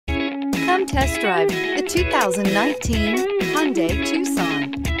Come test drive the 2019 Hyundai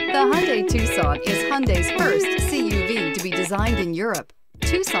Tucson. The Hyundai Tucson is Hyundai's first CUV to be designed in Europe.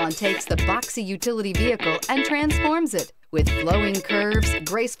 Tucson takes the boxy utility vehicle and transforms it. With flowing curves,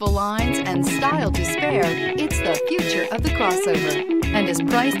 graceful lines, and style to spare, it's the future of the crossover and is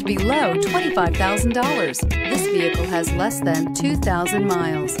priced below $25,000. This vehicle has less than 2,000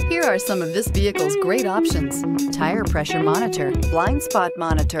 miles. Here are some of this vehicle's great options: tire pressure monitor, blind spot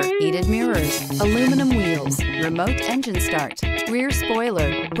monitor, heated mirrors, aluminum wheels, remote engine start, rear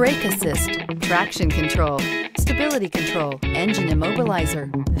spoiler, brake assist, traction control, stability control, engine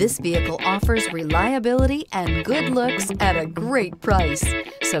immobilizer. This vehicle offers reliability and good looks at a great price.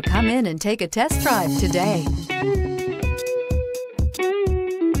 So come in and take a test drive today.